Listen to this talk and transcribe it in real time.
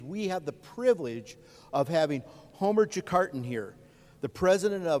we have the privilege of having Homer Trecartin here, the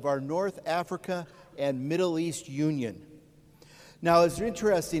president of our North Africa and Middle East Union. Now, it's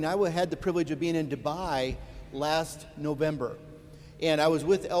interesting, I had the privilege of being in Dubai last November, and I was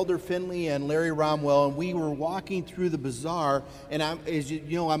with Elder Finley and Larry Romwell, and we were walking through the bazaar, and I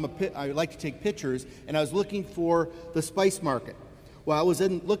like to take pictures, and I was looking for the spice market. Well, I was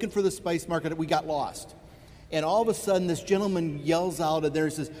looking for the spice market, we got lost. And all of a sudden, this gentleman yells out and there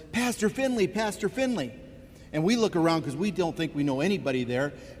and says, Pastor Finley, Pastor Finley. And we look around because we don't think we know anybody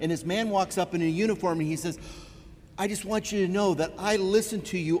there. And this man walks up in a uniform and he says, I just want you to know that I listen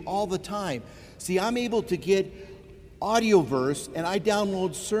to you all the time. See, I'm able to get Audioverse, and I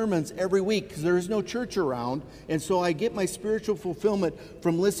download sermons every week because there is no church around. And so I get my spiritual fulfillment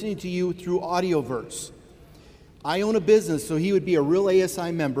from listening to you through Audioverse. I own a business, so he would be a real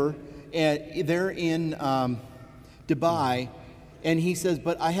ASI member, and they're in Dubai. And he says,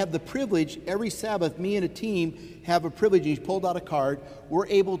 but I have the privilege, every Sabbath, me and a team have a privilege. He's pulled out a card. We're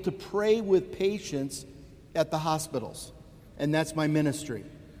able to pray with patients at the hospitals. And that's my ministry.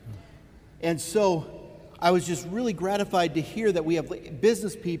 And so I was just really gratified to hear that we have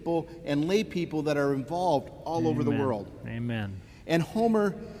business people and lay people that are involved all over the world. Amen. And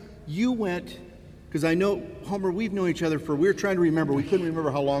Homer, you went, because I know, Homer, we've known each other we were trying to remember. We couldn't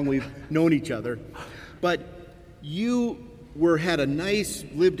remember how long we've known each other. But you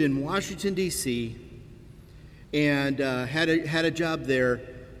lived in Washington, D.C., and had a job there.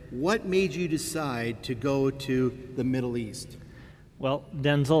 What made you decide to go to the Middle East? Well,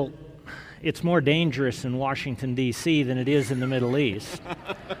 Denzel, it's more dangerous in Washington, D.C. than it is in the Middle East.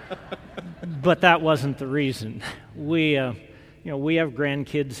 But that wasn't the reason. We have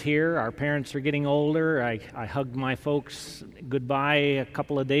grandkids here. Our parents are getting older. I hugged my folks goodbye a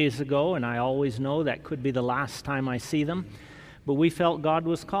couple of days ago, and I always know that could be the last time I see them. But we felt God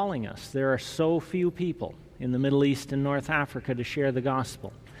was calling us. There are so few people in the Middle East and North Africa to share the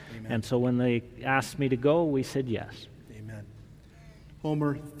gospel. Amen. And so when they asked me to go, we said yes. Amen.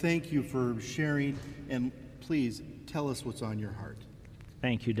 Homer, thank you for sharing, and please tell us what's on your heart.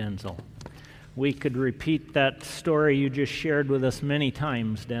 Thank you, Denzel. We could repeat that story you just shared with us many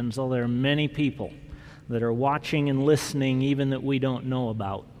times, Denzel. There are many people that are watching and listening, even that we don't know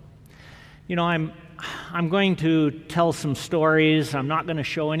about. You know, I'm going to tell some stories. I'm not going to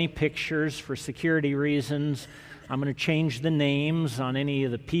show any pictures for security reasons. I'm going to change the names on any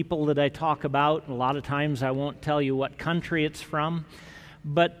of the people that I talk about. A lot of times I won't tell you what country it's from.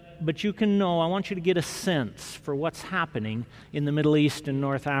 But you can know, I want you to get a sense for what's happening in the Middle East and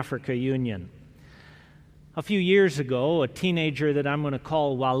North Africa Union. A few years ago, a teenager that I'm going to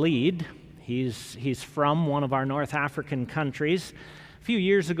call Walid, he's from one of our North African countries. A few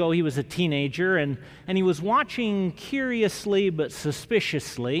years ago, he was a teenager, and he was watching curiously but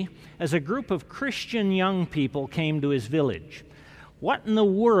suspiciously as a group of Christian young people came to his village. What in the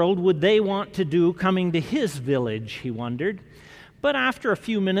world would they want to do coming to his village, he wondered. But after a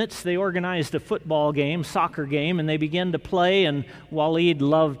few minutes, they organized a soccer game, and they began to play, and Walid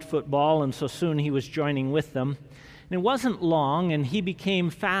loved football, and so soon he was joining with them. And it wasn't long, and he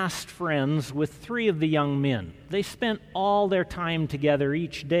became fast friends with 3 of the young men. They spent all their time together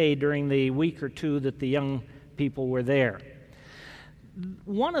each day during the week or two that the young people were there.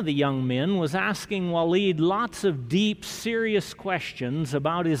 One of the young men was asking Walid lots of deep, serious questions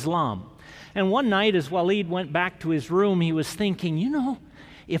about Islam. And one night, as Walid went back to his room, he was thinking,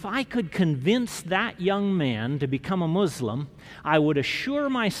 if I could convince that young man to become a Muslim, I would assure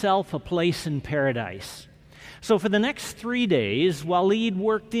myself a place in paradise. So for the next 3 days, Walid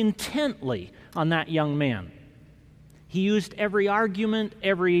worked intently on that young man. He used every argument,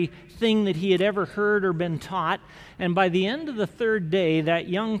 everything that he had ever heard or been taught, and by the end of the 3rd day, that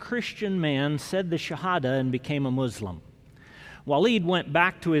young Christian man said the Shahada and became a Muslim. Walid went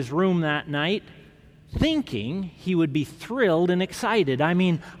back to his room that night thinking he would be thrilled and excited.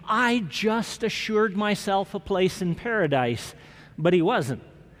 I just assured myself a place in paradise, but he wasn't.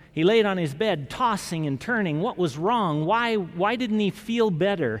 He laid on his bed, tossing and turning. What was wrong? Why didn't he feel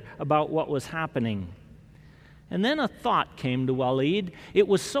better about what was happening? And then a thought came to Walid. It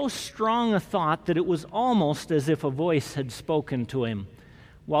was so strong a thought that it was almost as if a voice had spoken to him.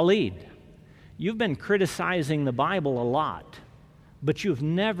 Walid, you've been criticizing the Bible a lot, but you've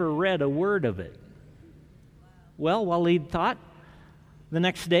never read a word of it. Well, Walid thought. The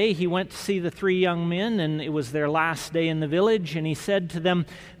next day, he went to see the 3 young men, and it was their last day in the village, and he said to them,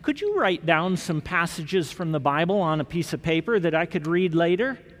 could you write down some passages from the Bible on a piece of paper that I could read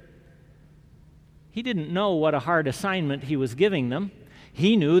later? He didn't know what a hard assignment he was giving them.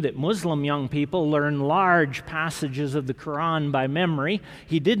 He knew that Muslim young people learn large passages of the Quran by memory.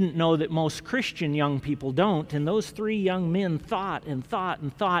 He didn't know that most Christian young people don't. And those three young men thought and thought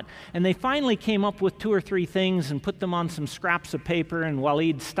and thought, and they finally came up with 2 or 3 things and put them on some scraps of paper, and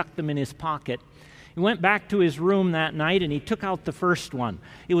Walid stuck them in his pocket. He went back to his room that night and he took out the first one.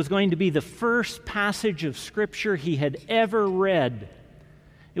 It was going to be the first passage of Scripture he had ever read.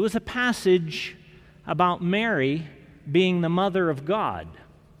 It was a passage about Mary being the mother of God.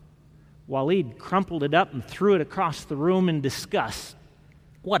 Walid crumpled it up and threw it across the room in disgust.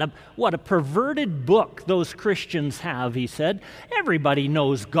 What a perverted book those Christians have, he said. Everybody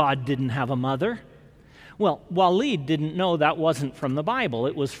knows God didn't have a mother. Well, Walid didn't know that wasn't from the Bible.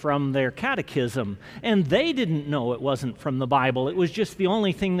 It was from their catechism. And they didn't know it wasn't from the Bible. It was just the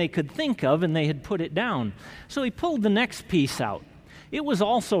only thing they could think of, and they had put it down. So he pulled the next piece out. It was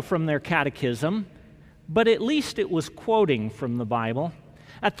also from their catechism, but at least it was quoting from the Bible.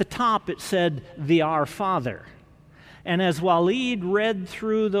 At the top it said, "the Our Father." And as Walid read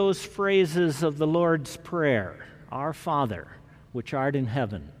through those phrases of the Lord's Prayer, "Our Father, which art in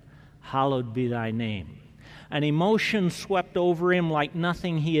heaven, hallowed be thy name," an emotion swept over him like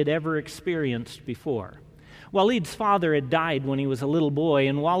nothing he had ever experienced before. Walid's father had died when he was a little boy,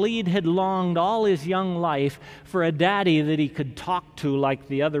 and Walid had longed all his young life for a daddy that he could talk to like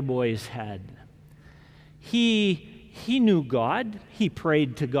the other boys had. He knew God. He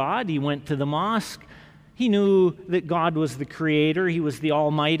prayed to God. He went to the mosque. He knew that God was the Creator. He was the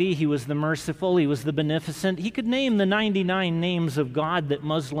Almighty. He was the Merciful. He was the Beneficent. He could name the 99 names of God that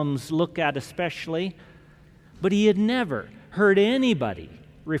Muslims look at especially, but he had never heard anybody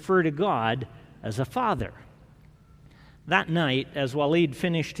refer to God as a father. That night, as Walid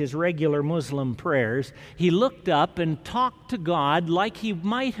finished his regular Muslim prayers, he looked up and talked to God like he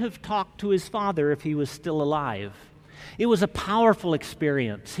might have talked to his father if he was still alive. It was a powerful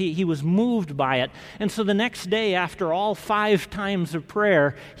experience. He was moved by it. And so the next day, after all 5 times of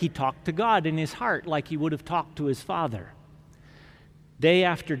prayer, he talked to God in his heart like he would have talked to his father. Day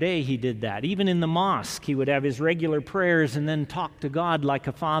after day, he did that. Even in the mosque, he would have his regular prayers and then talk to God like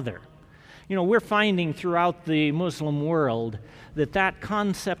a father. You know, we're finding throughout the Muslim world that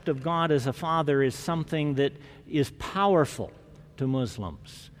concept of God as a father is something that is powerful to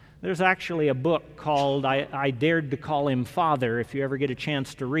Muslims. There's actually a book called I Dared to Call Him Father. If you ever get a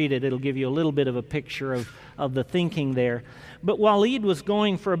chance to read it, it'll give you a little bit of a picture of the thinking there. But Walid was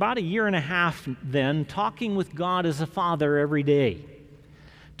going for about 1.5 years then, talking with God as a father every day.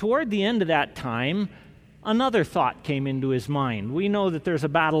 Toward the end of that time, another thought came into his mind. We know that there's a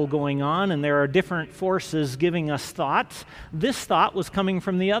battle going on and there are different forces giving us thoughts. This thought was coming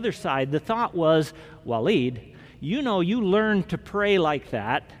from the other side. The thought was, Walid, you know you learned to pray like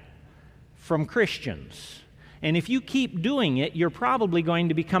that from Christians. And if you keep doing it, you're probably going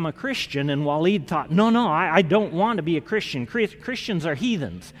to become a Christian. And Walid thought, no, I don't want to be a Christian. Christians are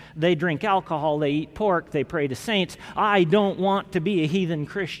heathens. They drink alcohol, they eat pork, they pray to saints. I don't want to be a heathen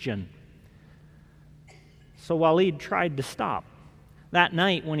Christian. So Walid tried to stop. That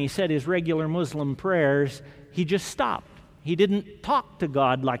night when he said his regular Muslim prayers, he just stopped. He didn't talk to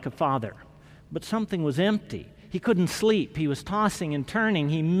God like a father, but something was empty. He couldn't sleep. He was tossing and turning.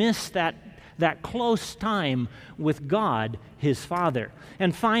 He missed that close time with God, his Father.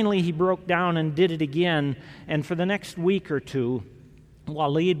 And finally, he broke down and did it again. And for the next week or two,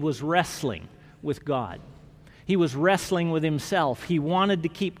 Walid was wrestling with God. He was wrestling with himself. He wanted to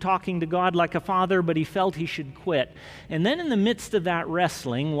keep talking to God like a father, but he felt he should quit. And then in the midst of that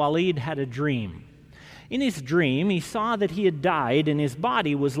wrestling, Walid had a dream. In his dream, he saw that he had died and his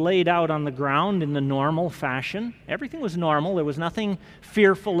body was laid out on the ground in the normal fashion. Everything was normal. There was nothing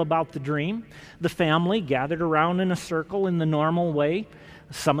fearful about the dream. The family gathered around in a circle in the normal way.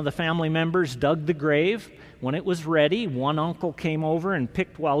 Some of the family members dug the grave. When it was ready, one uncle came over and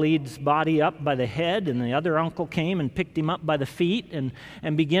picked Walid's body up by the head, and the other uncle came and picked him up by the feet and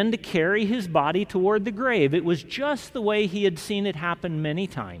began to carry his body toward the grave. It was just the way he had seen it happen many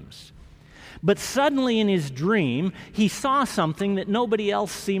times. But suddenly in his dream, he saw something that nobody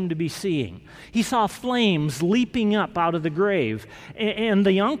else seemed to be seeing. He saw flames leaping up out of the grave, and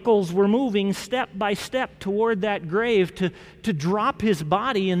the uncles were moving step by step toward that grave to drop his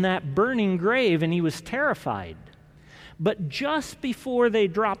body in that burning grave, and he was terrified. But just before they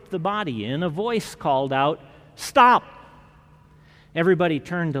dropped the body in, a voice called out, "Stop!" Everybody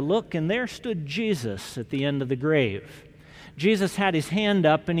turned to look, and there stood Jesus at the end of the grave. Jesus had his hand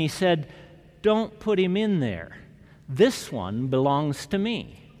up, and he said, "Don't put him in there. This one belongs to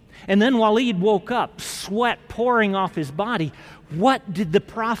me." And then Walid woke up, sweat pouring off his body. What did the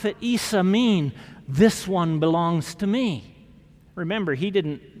prophet Isa mean? This one belongs to me. Remember, he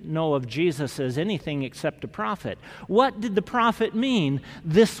didn't know of Jesus as anything except a prophet. What did the prophet mean?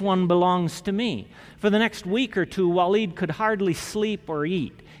 This one belongs to me. For the next week or two, Walid could hardly sleep or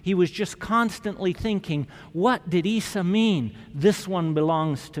eat. He was just constantly thinking, what did Isa mean? This one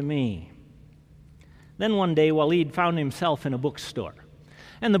belongs to me. Then one day, Walid found himself in a bookstore.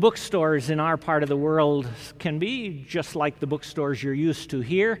 And the bookstores in our part of the world can be just like the bookstores you're used to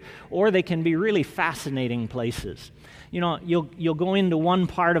here, or they can be really fascinating places. You know, you'll go into one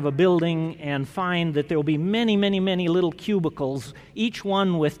part of a building and find that there will be many, many, many little cubicles, each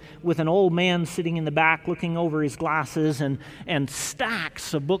one with an old man sitting in the back looking over his glasses, and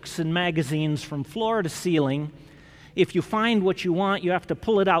stacks of books and magazines from floor to ceiling. If you find what you want, you have to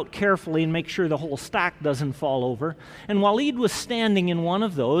pull it out carefully and make sure the whole stack doesn't fall over. And Walid was standing in one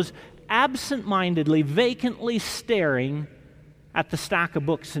of those, absent-mindedly, vacantly staring at the stack of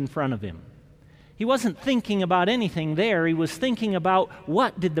books in front of him. He wasn't thinking about anything there. He was thinking about,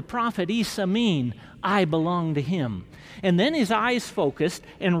 what did the prophet Isa mean? I belong to him. And then his eyes focused,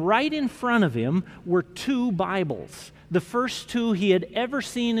 and right in front of him were 2 Bibles, the first 2 he had ever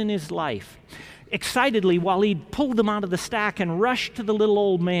seen in his life. Excitedly, Walid pulled them out of the stack and rushed to the little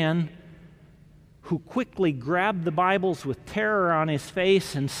old man, who quickly grabbed the Bibles with terror on his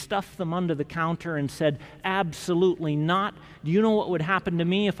face and stuffed them under the counter and said, absolutely not. Do you know what would happen to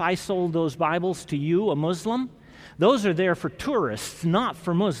me if I sold those Bibles to you, a Muslim? Those are there for tourists, not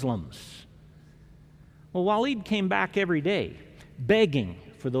for Muslims. Well, Walid came back every day, begging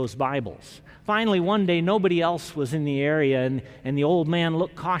for those Bibles. Finally, one day, nobody else was in the area, and the old man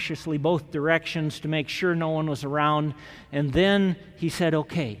looked cautiously both directions to make sure no one was around. And then he said,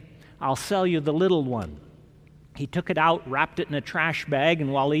 okay, I'll sell you the little one. He took it out, wrapped it in a trash bag,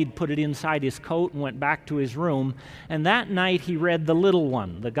 and Walid put it inside his coat and went back to his room. And that night he read the little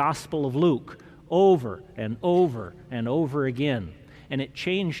one, the Gospel of Luke, over and over and over again. And it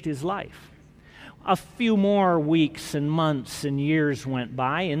changed his life. A few more weeks and months and years went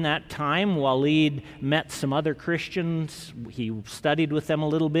by. In that time, Walid met some other Christians. He studied with them a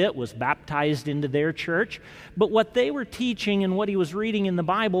little bit, was baptized into their church. But what they were teaching and what he was reading in the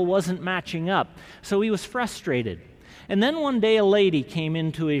Bible wasn't matching up. So he was frustrated. And then one day a lady came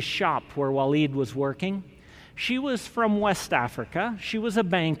into his shop where Walid was working. She was from West Africa. She was a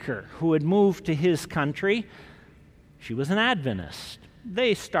banker who had moved to his country. She was an Adventist.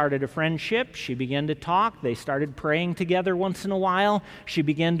 They started a friendship. She began to talk. They started praying together once in a while. She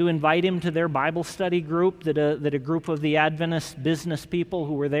began to invite him to their Bible study group that a group of the Adventist business people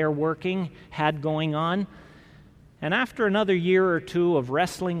who were there working had going on. And after another year or two of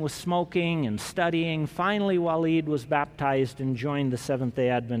wrestling with smoking and studying, finally Walid was baptized and joined the Seventh-day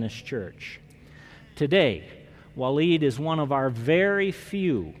Adventist Church. Today, Walid is one of our very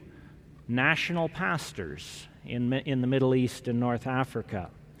few national pastors in the Middle East and North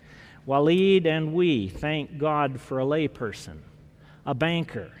Africa. Walid and we thank God for a layperson, a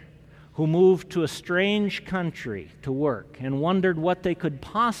banker, who moved to a strange country to work and wondered what they could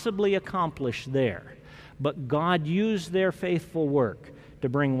possibly accomplish there. But God used their faithful work to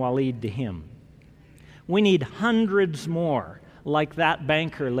bring Walid to him. We need hundreds more like that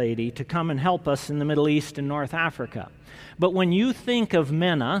banker lady to come and help us in the Middle East and North Africa. But when you think of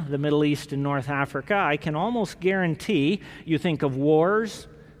MENA, the Middle East and North Africa, I can almost guarantee you think of wars,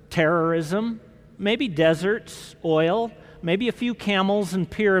 terrorism, maybe deserts, oil, maybe a few camels and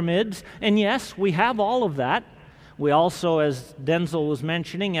pyramids. And yes, we have all of that. We also, as Denzel was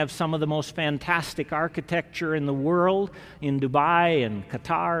mentioning, have some of the most fantastic architecture in the world, in Dubai and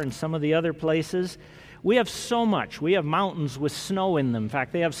Qatar and some of the other places. We have so much. We have mountains with snow in them. In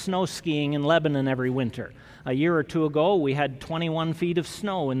fact, they have snow skiing in Lebanon every winter. A year or two ago, we had 21 feet of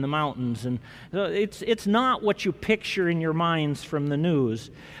snow in the mountains. And it's not what you picture in your minds from the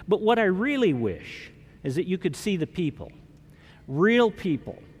news. But what I really wish is that you could see the people, real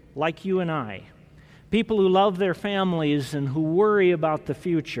people like you and I, people who love their families and who worry about the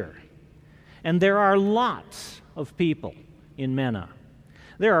future. And there are lots of people in MENA.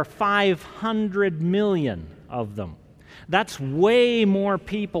 There are 500 million of them. That's way more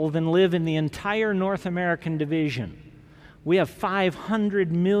people than live in the entire North American division. We have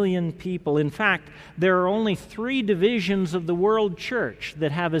 500 million people. In fact, there are only 3 divisions of the world church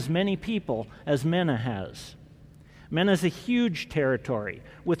that have as many people as MENA has. MENA is a huge territory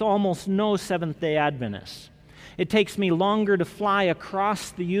with almost no Seventh-day Adventists. It takes me longer to fly across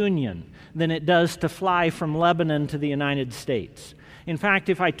the Union than it does to fly from Lebanon to the United States. In fact,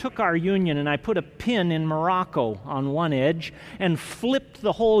 if I took our union and I put a pin in Morocco on one edge and flipped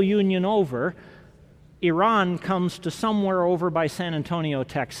the whole union over, Iran comes to somewhere over by San Antonio,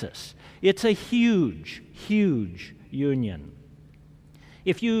 Texas. It's a huge, huge union.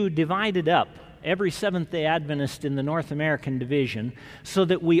 If you divided up every Seventh-day Adventist in the North American division so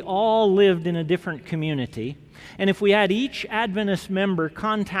that we all lived in a different community, and if we had each Adventist member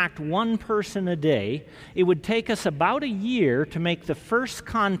contact one person a day, it would take us about a year to make the first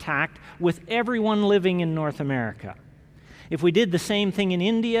contact with everyone living in North America. If we did the same thing in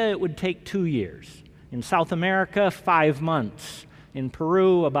India, it would take 2 years. In South America, 5 months. In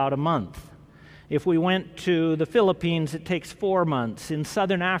Peru, about a month. If we went to the Philippines, it takes 4 months. In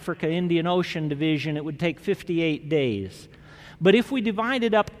Southern Africa, Indian Ocean Division, it would take 58 days. But if we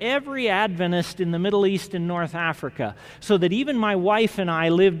divided up every Adventist in the Middle East and North Africa so that even my wife and I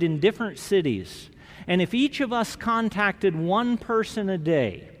lived in different cities, and if each of us contacted one person a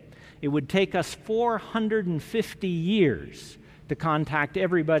day, it would take us 450 years to contact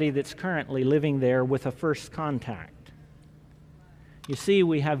everybody that's currently living there with a first contact. You see,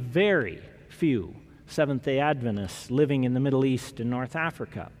 we have very few Seventh-day Adventists living in the Middle East and North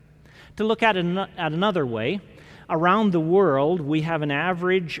Africa. To look at another way, around the world we have an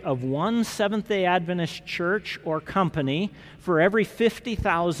average of one Seventh-day Adventist church or company for every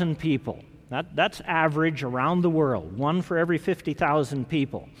 50,000 people. That's average around the world, one for every 50,000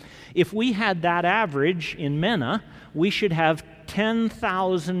 people. If we had that average in MENA, we should have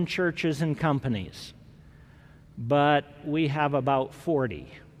 10,000 churches and companies. But we have about 40.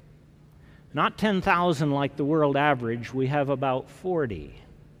 Not 10,000 like the world average, we have about 40.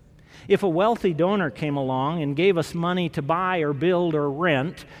 If a wealthy donor came along and gave us money to buy or build or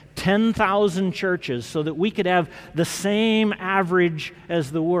rent 10,000 churches so that we could have the same average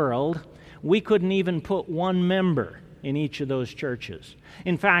as the world, we couldn't even put one member in each of those churches.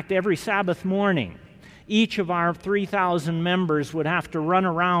 In fact, every Sabbath morning, each of our 3,000 members would have to run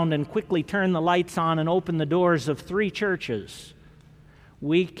around and quickly turn the lights on and open the doors of 3 churches.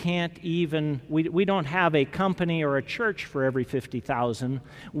 We don't have a company or a church for every 50,000.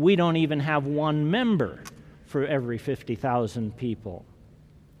 We don't even have one member for every 50,000 people.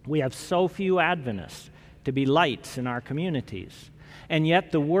 We have so few Adventists to be lights in our communities. And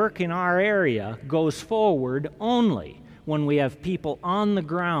yet the work in our area goes forward only when we have people on the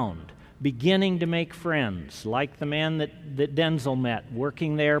ground beginning to make friends, like the man that Denzel met,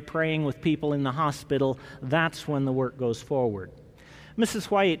 working there, praying with people in the hospital. That's when the work goes forward.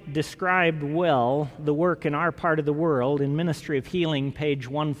 Mrs. White described well the work in our part of the world in Ministry of Healing, page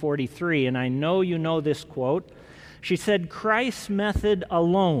 143, and I know you know this quote. She said, "Christ's method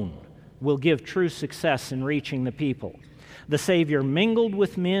alone will give true success in reaching the people. The Savior mingled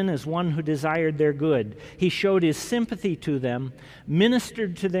with men as one who desired their good. He showed his sympathy to them,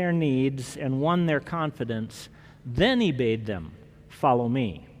 ministered to their needs, and won their confidence. Then he bade them, 'Follow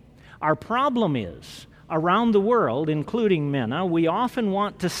me.'" Our problem is, around the world, including MENA, we often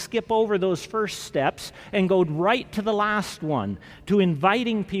want to skip over those first steps and go right to the last one, to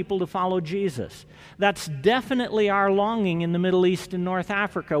inviting people to follow Jesus. That's definitely our longing in the Middle East and North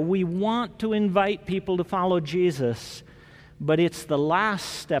Africa. We want to invite people to follow Jesus, but it's the last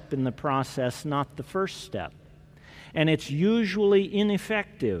step in the process, not the first step. And it's usually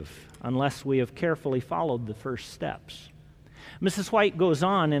ineffective unless we have carefully followed the first steps. Mrs. White goes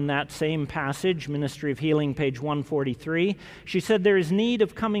on in that same passage, Ministry of Healing, page 143. She said, "There is need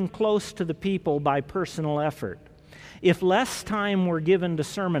of coming close to the people by personal effort. If less time were given to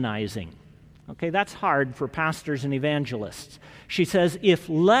sermonizing," okay, that's hard for pastors and evangelists. She says, if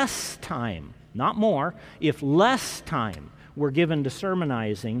less time, not more, if less time were given to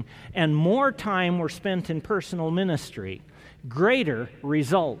sermonizing and more time were spent in personal ministry, greater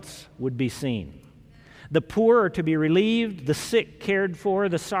results would be seen. The poor are to be relieved, the sick cared for,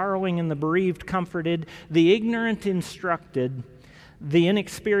 the sorrowing and the bereaved comforted, the ignorant instructed, the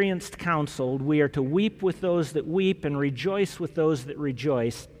inexperienced counseled. We are to weep with those that weep and rejoice with those that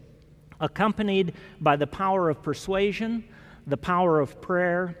rejoice, accompanied by the power of persuasion, the power of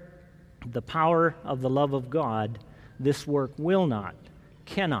prayer, the power of the love of God. This work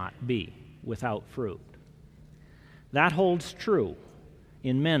cannot be without fruit. That holds true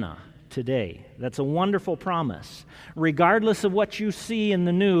in MENA today. That's a wonderful promise. Regardless of what you see in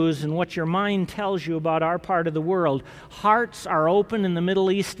the news and what your mind tells you about our part of the world, hearts are open in the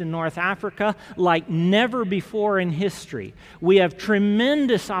Middle East and North Africa like never before in history. We have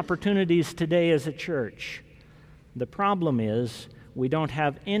tremendous opportunities today as a church. The problem is we don't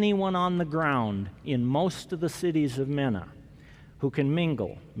have anyone on the ground in most of the cities of MENA who can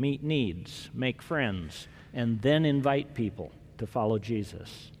mingle, meet needs, make friends, and then invite people to follow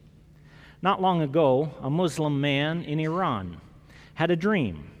Jesus. Not long ago, a Muslim man in Iran had a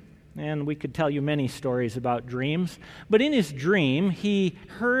dream. And we could tell you many stories about dreams. But in his dream, he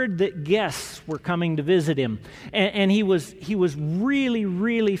heard that guests were coming to visit him. And he was really,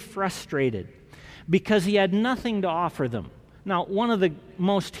 really frustrated because he had nothing to offer them. Now, one of the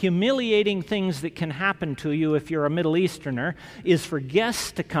most humiliating things that can happen to you if you're a Middle Easterner is for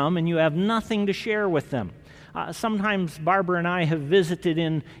guests to come and you have nothing to share with them. Sometimes Barbara and I have visited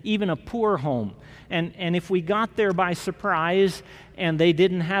in even a poor home. And if we got there by surprise and they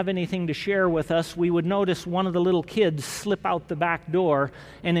didn't have anything to share with us, we would notice one of the little kids slip out the back door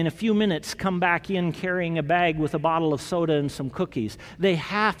and in a few minutes come back in carrying a bag with a bottle of soda and some cookies. They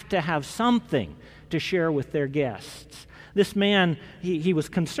have to have something to share with their guests. This man, he was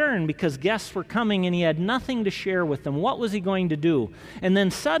concerned because guests were coming and he had nothing to share with them. What was he going to do? And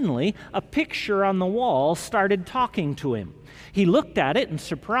then suddenly, a picture on the wall started talking to him. He looked at it in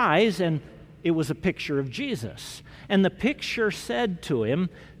surprise, and it was a picture of Jesus. And the picture said to him,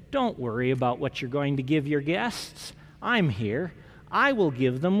 "Don't worry about what you're going to give your guests. I'm here. I will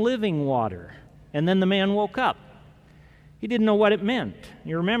give them living water." And then the man woke up. He didn't know what it meant.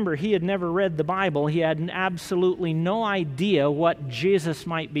 You remember, he had never read the Bible. He had absolutely no idea what Jesus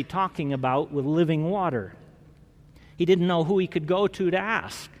might be talking about with living water. He didn't know who he could go to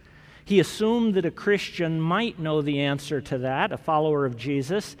ask. He assumed that a Christian might know the answer to that, a follower of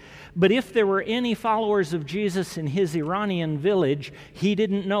Jesus. But if there were any followers of Jesus in his Iranian village, he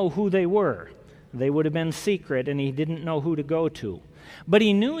didn't know who they were. They would have been secret, and he didn't know who to go to. But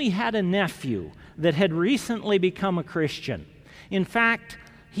he knew he had a nephew that had recently become a Christian. In fact,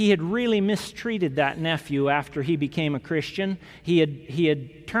 he had really mistreated that nephew after he became a Christian. He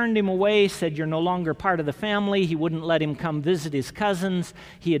had turned him away, said, "You're no longer part of the family." He wouldn't let him come visit his cousins.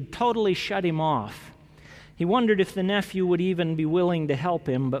 He had totally shut him off. He wondered if the nephew would even be willing to help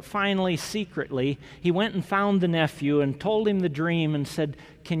him, but finally, secretly, he went and found the nephew and told him the dream and said,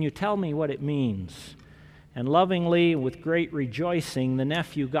 "Can you tell me what it means?" And lovingly, with great rejoicing, the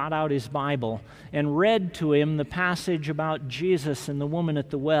nephew got out his Bible and read to him the passage about Jesus and the woman at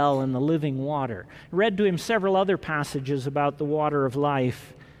the well and the living water. Read to him several other passages about the water of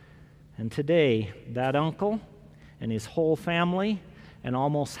life. And today, that uncle and his whole family and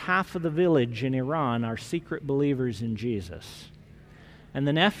almost half of the village in Iran are secret believers in Jesus. And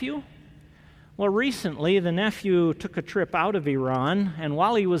the nephew? Well, recently, the nephew took a trip out of Iran, and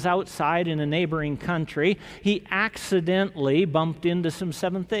while he was outside in a neighboring country, he accidentally bumped into some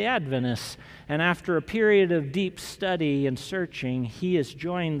Seventh-day Adventists. And after a period of deep study and searching, he has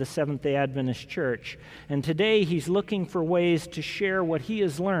joined the Seventh-day Adventist Church. And today, he's looking for ways to share what he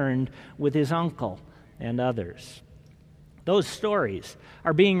has learned with his uncle and others. Those stories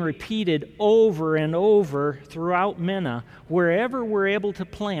are being repeated over and over throughout MENA, wherever we're able to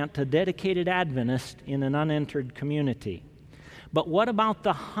plant a dedicated Adventist in an unentered community. But what about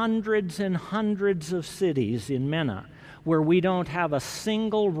the hundreds and hundreds of cities in MENA where we don't have a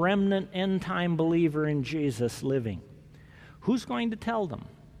single remnant end-time believer in Jesus living? Who's going to tell them?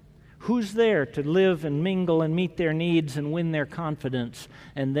 Who's there to live and mingle and meet their needs and win their confidence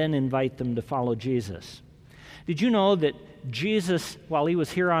and then invite them to follow Jesus? Did you know that Jesus, while he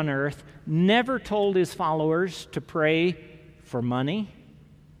was here on earth, never told his followers to pray for money?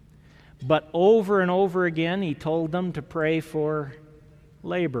 But over and over again, he told them to pray for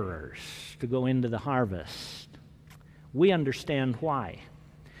laborers to go into the harvest. We understand why.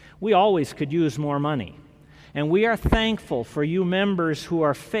 We always could use more money. And we are thankful for you members who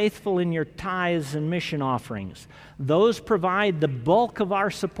are faithful in your tithes and mission offerings. Those provide the bulk of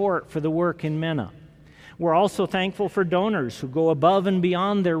our support for the work in MENA. We're also thankful for donors who go above and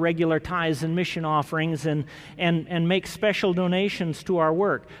beyond their regular tithes and mission offerings and make special donations to our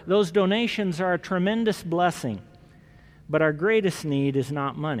work. Those donations are a tremendous blessing. But our greatest need is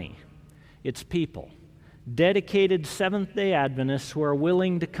not money. It's people. Dedicated Seventh-day Adventists who are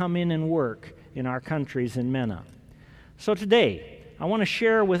willing to come in and work in our countries in MENA. So today, I want to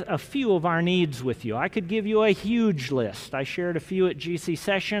share with a few of our needs with you. I could give you a huge list. I shared a few at GC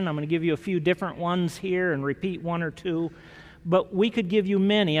session. I'm going to give you a few different ones here and repeat one or two. But we could give you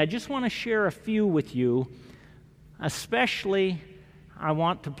many. I just want to share a few with you. Especially, I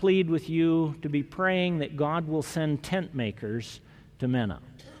want to plead with you to be praying that God will send tent makers to MENA.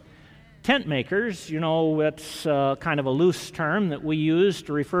 Tent makers, you know, it's kind of a loose term that we use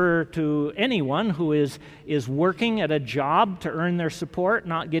to refer to anyone who is working at a job to earn their support,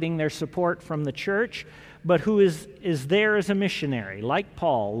 not getting their support from the church, but who is there as a missionary, like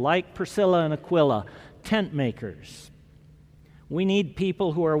Paul, like Priscilla and Aquila, tent makers. We need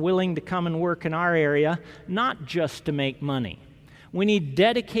people who are willing to come and work in our area, not just to make money. We need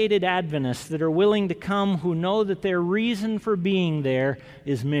dedicated Adventists that are willing to come, who know that their reason for being there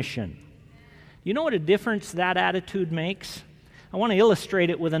is mission. You know what a difference that attitude makes? I want to illustrate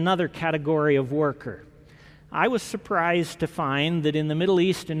it with another category of worker. I was surprised to find that in the Middle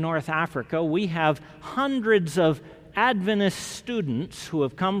East and North Africa, we have hundreds of Adventist students who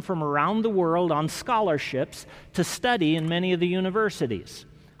have come from around the world on scholarships to study in many of the universities.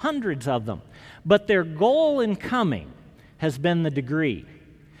 Hundreds of them. But their goal in coming has been the degree.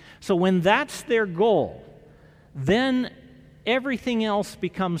 So when that's their goal, then everything else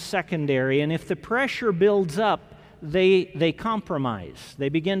becomes secondary, and if the pressure builds up, they compromise. They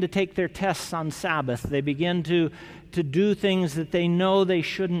begin to take their tests on Sabbath. They begin to do things that they know they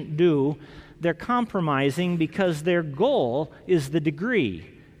shouldn't do. They're compromising because their goal is the degree,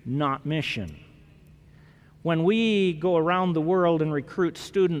 not mission. When we go around the world and recruit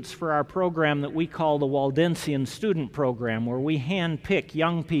students for our program that we call the Waldensian Student Program, where we handpick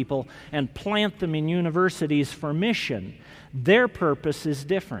young people and plant them in universities for mission, their purpose is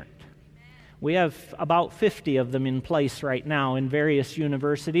different. We have about 50 of them in place right now in various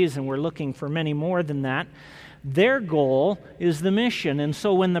universities, and we're looking for many more than that. Their goal is the mission, and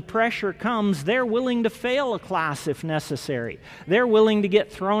so when the pressure comes, they're willing to fail a class if necessary. They're willing to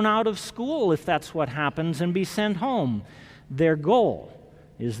get thrown out of school if that's what happens and be sent home. Their goal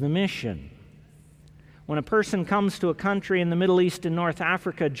is the mission. When a person comes to a country in the Middle East and North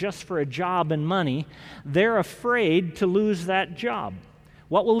Africa just for a job and money, they're afraid to lose that job.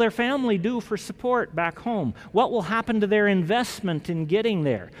 What will their family do for support back home? What will happen to their investment in getting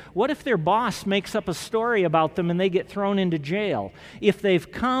there? What if their boss makes up a story about them and they get thrown into jail? If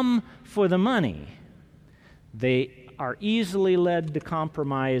they've come for the money, they are easily led to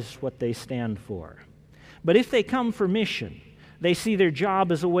compromise what they stand for. But if they come for mission, they see their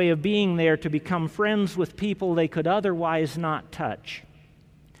job as a way of being there to become friends with people they could otherwise not touch.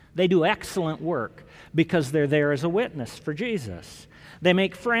 They do excellent work because they're there as a witness for Jesus. They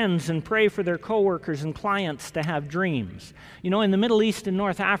make friends and pray for their coworkers and clients to have dreams. You know, in the Middle East and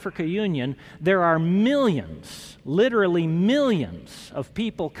North Africa Union, there are millions, literally millions of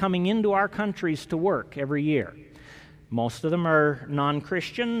people coming into our countries to work every year. Most of them are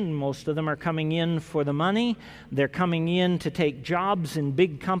non-Christian. Most of them are coming in for the money. They're coming in to take jobs in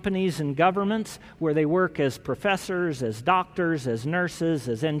big companies and governments where they work as professors, as doctors, as nurses,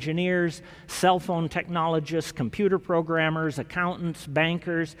 as engineers, cell phone technologists, computer programmers, accountants,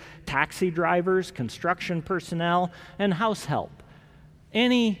 bankers, taxi drivers, construction personnel, and house help.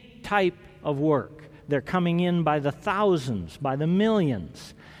 Any type of work. They're coming in by the thousands, by the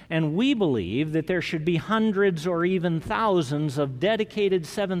millions. And we believe that there should be hundreds or even thousands of dedicated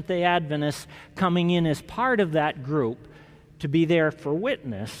Seventh-day Adventists coming in as part of that group to be there for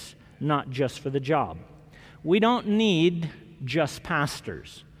witness, not just for the job. We don't need just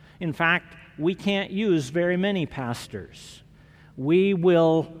pastors. In fact, we can't use very many pastors. We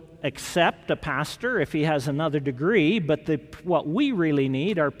will accept a pastor if he has another degree, but what we really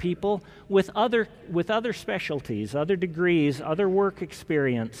need are people with other specialties, other degrees, other work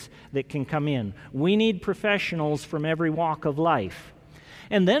experience that can come in. We need professionals from every walk of life.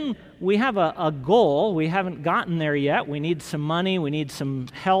 And then we have a goal. We haven't gotten there yet. We need some money, we need some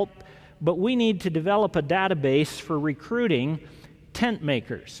help, but we need to develop a database for recruiting tent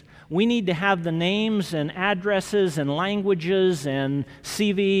makers. We need to have the names and addresses and languages and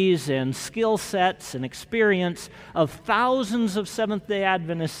CVs and skill sets and experience of thousands of Seventh-day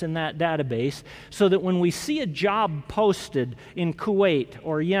Adventists in that database so that when we see a job posted in Kuwait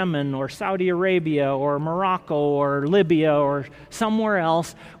or Yemen or Saudi Arabia or Morocco or Libya or somewhere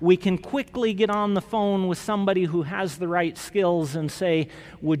else, we can quickly get on the phone with somebody who has the right skills and say,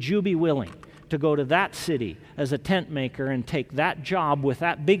 would you be willing to go to that city as a tent maker and take that job with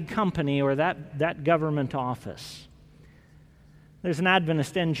that big company or that government office? There's an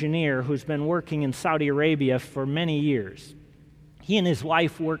Adventist engineer who's been working in Saudi Arabia for many years. He and his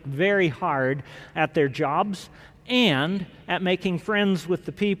wife work very hard at their jobs and at making friends with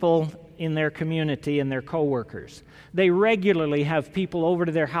the people in their community and their coworkers. They regularly have people over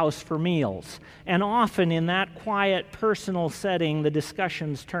to their house for meals, and often in that quiet, personal setting, the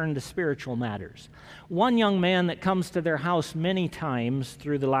discussions turn to spiritual matters. One young man that comes to their house many times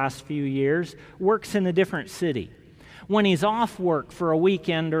through the last few years works in a different city. When he's off work for a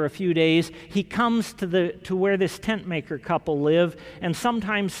weekend or a few days, he comes to where this tent maker couple live and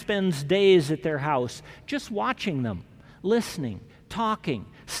sometimes spends days at their house just watching them, listening, talking,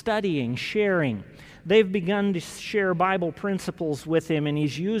 studying, sharing. They've begun to share Bible principles with him, and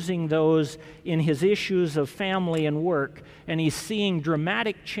he's using those in his issues of family and work, and he's seeing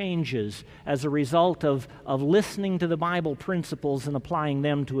dramatic changes as a result of listening to the Bible principles and applying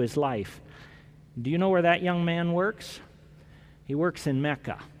them to his life. Do you know where that young man works? He works in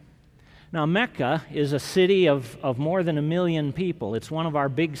Mecca. Now, Mecca is a city of more than 1 million people. It's one of our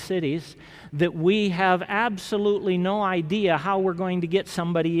big cities that we have absolutely no idea how we're going to get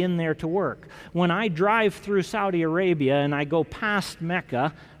somebody in there to work. When I drive through Saudi Arabia and I go past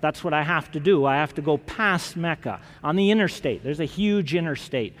Mecca, that's what I have to do. I have to go past Mecca. On the interstate, there's a huge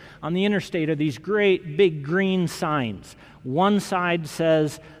interstate. On the interstate are these great big green signs. One side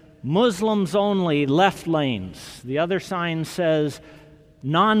says, Muslims only, left lanes. The other sign says,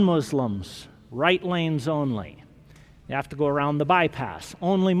 non-Muslims, right lanes only. You have to go around the bypass.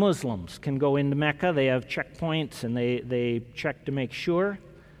 Only Muslims can go into Mecca. They have checkpoints and they check to make sure.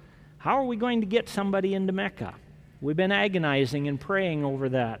 How are we going to get somebody into Mecca? We've been agonizing and praying over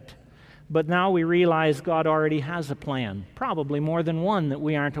that. But now we realize God already has a plan, probably more than one that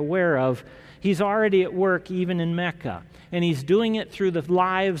we aren't aware of. He's already at work even in Mecca, and he's doing it through the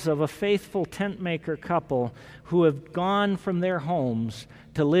lives of a faithful tent maker couple who have gone from their homes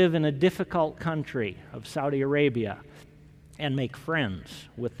to live in a difficult country of Saudi Arabia and make friends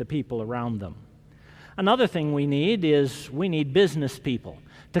with the people around them. Another thing we need is business people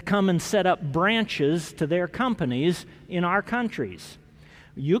to come and set up branches to their companies in our countries.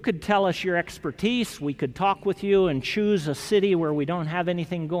 You could tell us your expertise. We could talk with you and choose a city where we don't have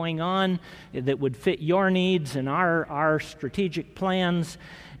anything going on that would fit your needs and our strategic plans.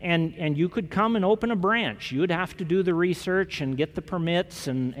 And you could come and open a branch. You'd have to do the research and get the permits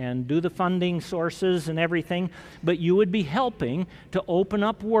and do the funding sources and everything. But you would be helping to open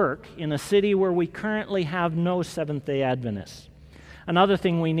up work in a city where we currently have no Seventh-day Adventists. Another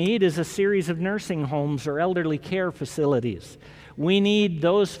thing we need is a series of nursing homes or elderly care facilities. We need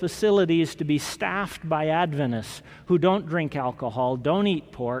those facilities to be staffed by Adventists who don't drink alcohol, don't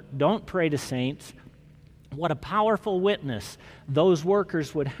eat pork, don't pray to saints. What a powerful witness those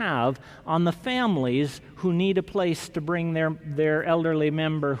workers would have on the families who need a place to bring their elderly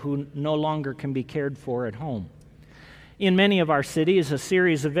member who no longer can be cared for at home. In many of our cities, a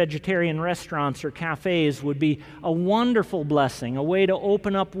series of vegetarian restaurants or cafes would be a wonderful blessing, a way to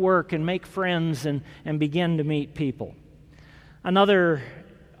open up work and make friends and begin to meet people. Another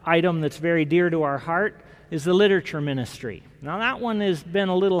item that's very dear to our heart is the literature ministry. Now that one has been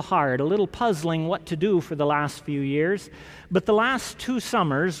a little hard, a little puzzling what to do for the last few years, but the last 2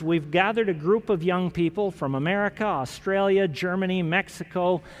 summers we've gathered a group of young people from America, Australia, Germany,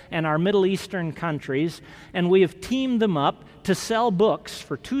 Mexico, and our Middle Eastern countries, and we have teamed them up to sell books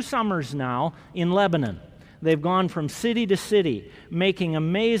for 2 summers now in Lebanon. They've gone from city to city, making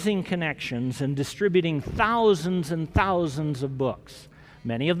amazing connections and distributing thousands and thousands of books.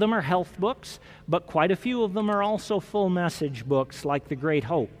 Many of them are health books, but quite a few of them are also full message books like The Great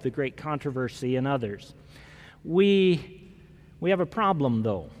Hope, The Great Controversy, and others. We have a problem,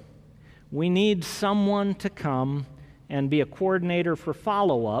 though. We need someone to come and be a coordinator for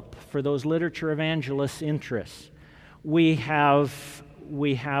follow-up for those literature evangelists' interests. We have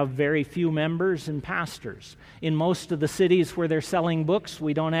very few members and pastors. In most of the cities where they're selling books,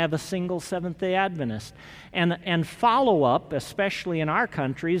 we don't have a single Seventh-day Adventist. And follow-up, especially in our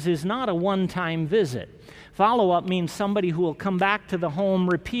countries, is not a one-time visit. Follow-up means somebody who will come back to the home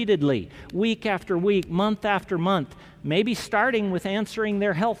repeatedly, week after week, month after month, maybe starting with answering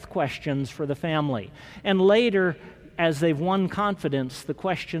their health questions for the family. And later, as they've won confidence, the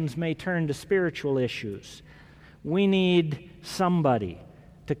questions may turn to spiritual issues. We need somebody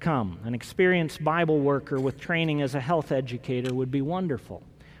to come. An experienced Bible worker with training as a health educator would be wonderful.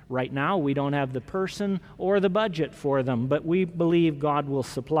 Right now, we don't have the person or the budget for them, but we believe God will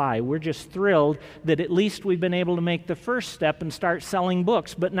supply. We're just thrilled that at least we've been able to make the first step and start selling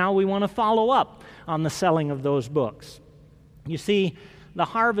books, but now we want to follow up on the selling of those books. You see, the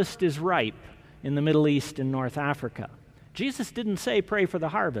harvest is ripe in the Middle East and North Africa. Jesus didn't say pray for the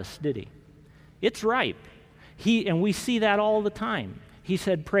harvest, did he? It's ripe. And we see that all the time. He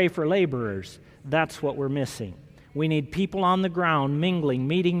said, pray for laborers. That's what we're missing. We need people on the ground, mingling,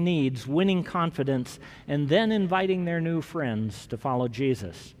 meeting needs, winning confidence, and then inviting their new friends to follow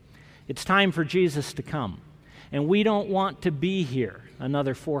Jesus. It's time for Jesus to come. And we don't want to be here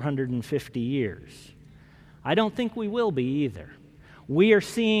another 450 years. I don't think we will be either. We are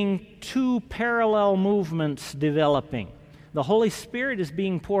seeing 2 parallel movements developing. The Holy Spirit is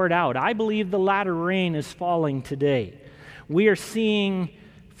being poured out. I believe the latter rain is falling today. We are seeing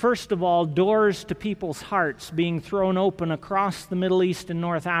First of all, doors to people's hearts being thrown open across the Middle East and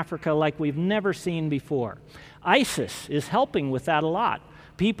North Africa like we've never seen before. ISIS is helping with that a lot.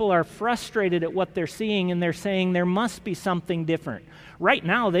 People are frustrated at what they're seeing, and they're saying there must be something different. Right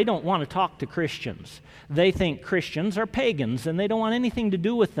now, they don't want to talk to Christians. They think Christians are pagans, and they don't want anything to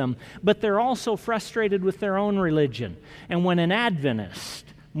do with them. But they're also frustrated with their own religion. And when an Adventist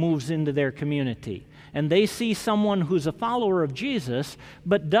moves into their community, and they see someone who's a follower of Jesus,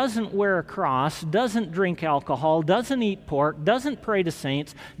 but doesn't wear a cross, doesn't drink alcohol, doesn't eat pork, doesn't pray to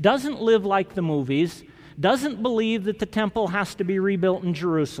saints, doesn't live like the movies, doesn't believe that the temple has to be rebuilt in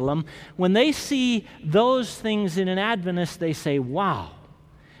Jerusalem, when they see those things in an Adventist, they say, wow,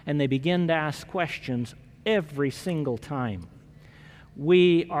 and they begin to ask questions every single time.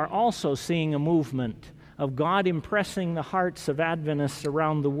 We are also seeing a movement of God impressing the hearts of Adventists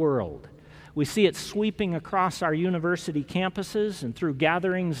around the world. We see it sweeping across our university campuses and through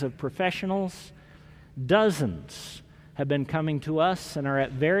gatherings of professionals. Dozens have been coming to us and are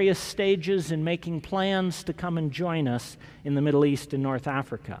at various stages in making plans to come and join us in the Middle East and North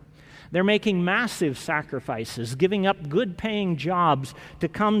Africa. They're making massive sacrifices, giving up good-paying jobs to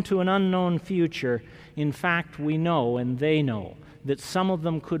come to an unknown future. In fact, we know, and they know, that some of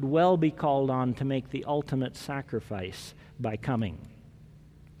them could well be called on to make the ultimate sacrifice by coming.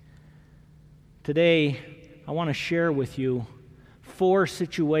 Today, I want to share with you 4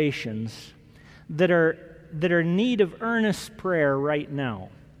 situations that are in need of earnest prayer right now.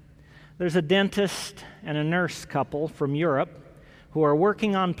 There's a dentist and a nurse couple from Europe who are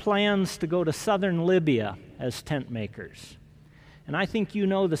working on plans to go to southern Libya as tent makers. And I think you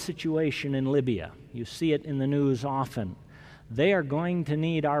know the situation in Libya. You see it in the news often. They are going to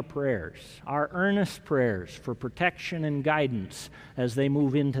need our prayers, our earnest prayers for protection and guidance as they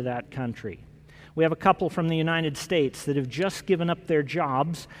move into that country. We have a couple from the United States that have just given up their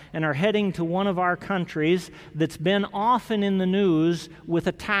jobs and are heading to one of our countries that's been often in the news with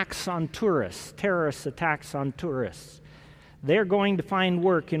attacks on tourists, terrorist attacks on tourists. They're going to find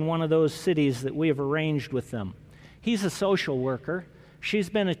work in one of those cities that we have arranged with them. He's a social worker. She's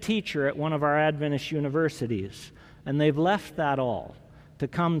been a teacher at one of our Adventist universities, and they've left that all to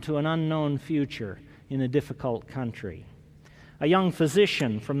come to an unknown future in a difficult country. A young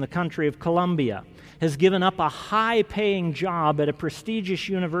physician from the country of Colombia has given up a high-paying job at a prestigious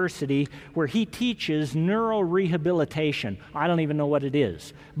university where he teaches neurorehabilitation. I don't even know what it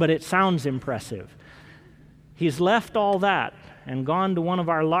is, but it sounds impressive. He's left all that and gone to one of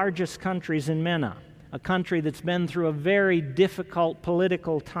our largest countries in MENA, a country that's been through a very difficult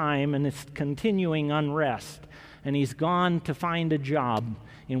political time and is continuing unrest. And he's gone to find a job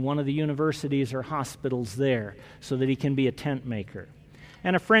in one of the universities or hospitals there so that he can be a tent maker.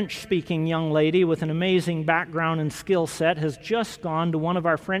 And a French-speaking young lady with an amazing background and skill set has just gone to one of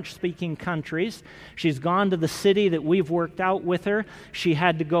our French-speaking countries. She's gone to the city that we've worked out with her. She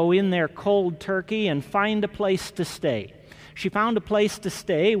had to go in there cold turkey and find a place to stay. She found a place to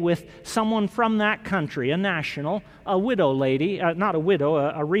stay with someone from that country, a national, a widow lady, not a widow,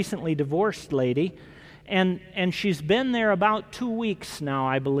 a recently divorced lady. And she's been there about 2 weeks now,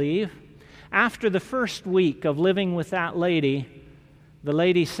 I believe. After the first week of living with that lady, the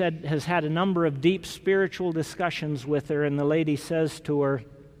lady has had a number of deep spiritual discussions with her, and the lady says to her,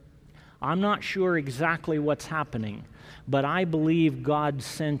 I'm not sure exactly what's happening, but I believe God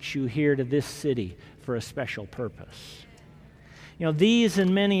sent you here to this city for a special purpose. You know, these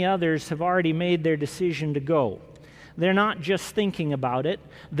and many others have already made their decision to go. They're not just thinking about it.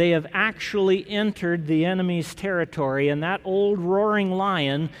 They have actually entered the enemy's territory, and that old roaring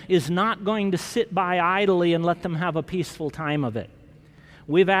lion is not going to sit by idly and let them have a peaceful time of it.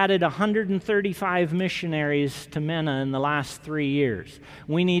 We've added 135 missionaries to MENA in the last 3 years.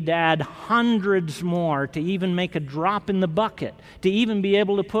 We need to add hundreds more to even make a drop in the bucket, to even be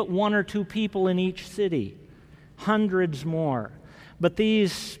able to put 1 or 2 people in each city. Hundreds more. But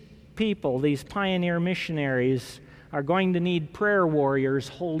these people, these pioneer missionaries, are going to need prayer warriors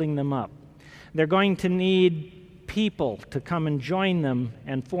holding them up. They're going to need people to come and join them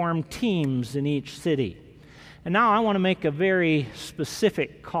and form teams in each city. And now I want to make a very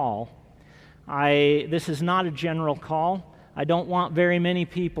specific call. This is not a general call. I don't want very many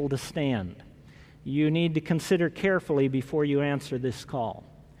people to stand. You need to consider carefully before you answer this call.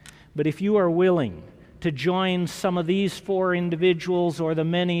 But if you are willing to join some of these 4 individuals or the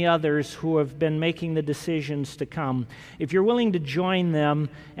many others who have been making the decisions to come, if you're willing to join them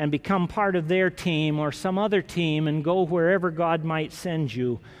and become part of their team or some other team and go wherever God might send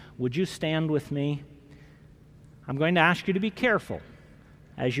you, would you stand with me? I'm going to ask you to be careful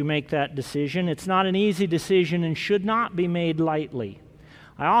as you make that decision. It's not an easy decision and should not be made lightly.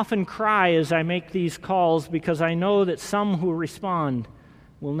 I often cry as I make these calls because I know that some who respond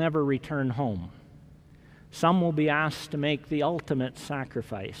will never return home. Some will be asked to make the ultimate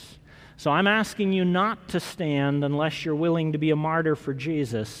sacrifice. So I'm asking you not to stand unless you're willing to be a martyr for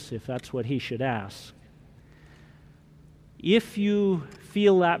Jesus, if that's what he should ask. If you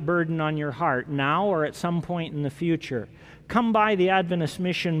feel that burden on your heart now or at some point in the future, come by the Adventist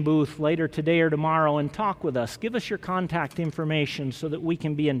Mission booth later today or tomorrow and talk with us. Give us your contact information so that we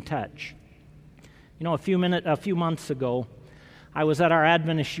can be in touch. You know, a few months ago, I was at our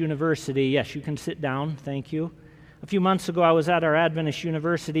Adventist University. Yes, you can sit down. Thank you. A few months ago, I was at our Adventist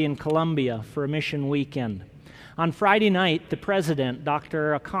University in Colombia for a mission weekend. On Friday night, the president,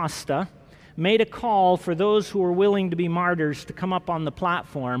 Dr. Acosta, made a call for those who were willing to be martyrs to come up on the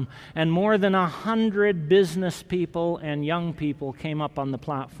platform, and more than 100 business people and young people came up on the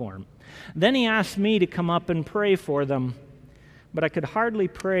platform. Then he asked me to come up and pray for them, but I could hardly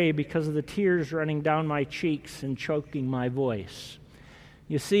pray because of the tears running down my cheeks and choking my voice.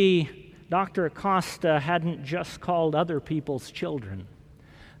 You see, Dr. Acosta hadn't just called other people's children.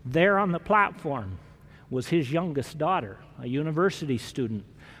 There on the platform was his youngest daughter, a university student,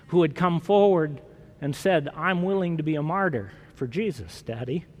 who had come forward and said, "I'm willing to be a martyr for Jesus,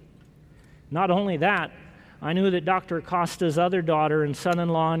 Daddy." Not only that, I knew that Dr. Acosta's other daughter and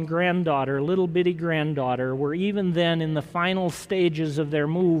son-in-law and granddaughter, little bitty granddaughter, were even then in the final stages of their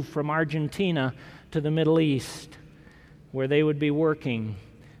move from Argentina to the Middle East, where they would be working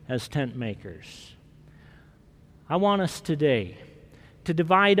as tent makers. I want us today to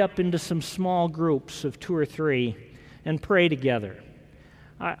divide up into some small groups of 2 or 3 and pray together.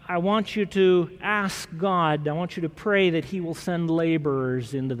 I want you to ask God, I want you to pray that he will send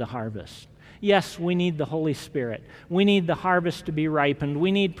laborers into the harvest. Yes, we need the Holy Spirit. We need the harvest to be ripened.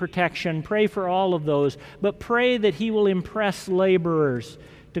 We need protection. Pray for all of those, but pray that he will impress laborers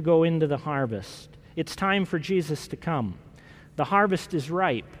to go into the harvest. It's time for Jesus to come. The harvest is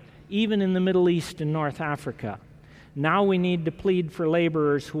ripe, even in the Middle East and North Africa. Now we need to plead for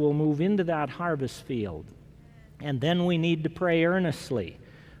laborers who will move into that harvest field. And then we need to pray earnestly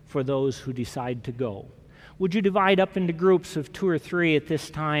for those who decide to go. Would you divide up into groups of 2 or 3 at this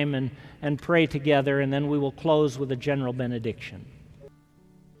time and pray together, and then we will close with a general benediction.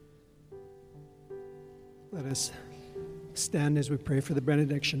 Let us stand as we pray for the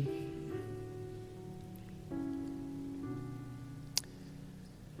benediction.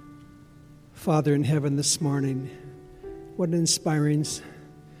 Father in heaven, this morning, what an inspiring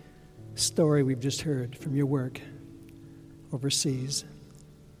story we've just heard from your work overseas.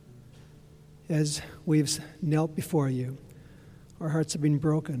 As we've knelt before you, our hearts have been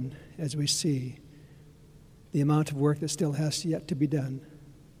broken as we see the amount of work that still has yet to be done.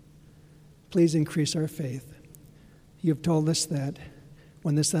 Please increase our faith. You have told us that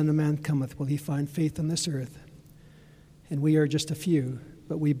when the Son of Man cometh, will he find faith on this earth. And we are just a few,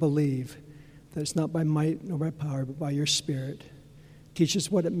 but we believe that it's not by might nor by power, but by your Spirit. Teach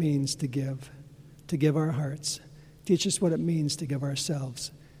us what it means to give our hearts. Teach us what it means to give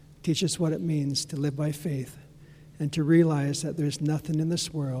ourselves. Teach us what it means to live by faith and to realize that there's nothing in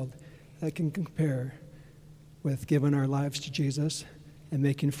this world that can compare with giving our lives to Jesus and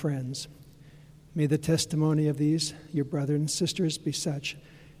making friends. May the testimony of these, your brothers and sisters, be such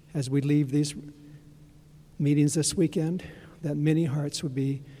as we leave these meetings this weekend that many hearts would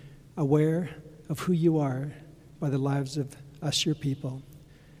be aware of who you are by the lives of us, your people.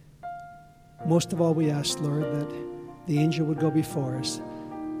 Most of all, we ask, Lord, that the angel would go before us,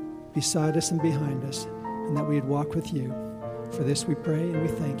 beside us and behind us, and that we would walk with you. For this we pray and we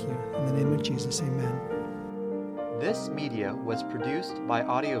thank you. In the name of Jesus, amen. This media was produced by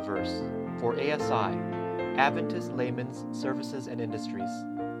Audioverse for ASI, Adventist Layman's Services and Industries.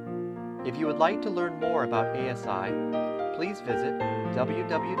 If you would like to learn more about ASI, please visit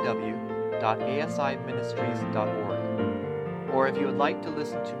www.asiministries.org. Or if you would like to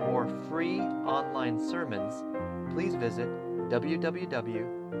listen to more free online sermons, please visit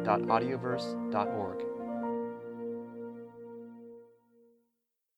www.audioverse.org.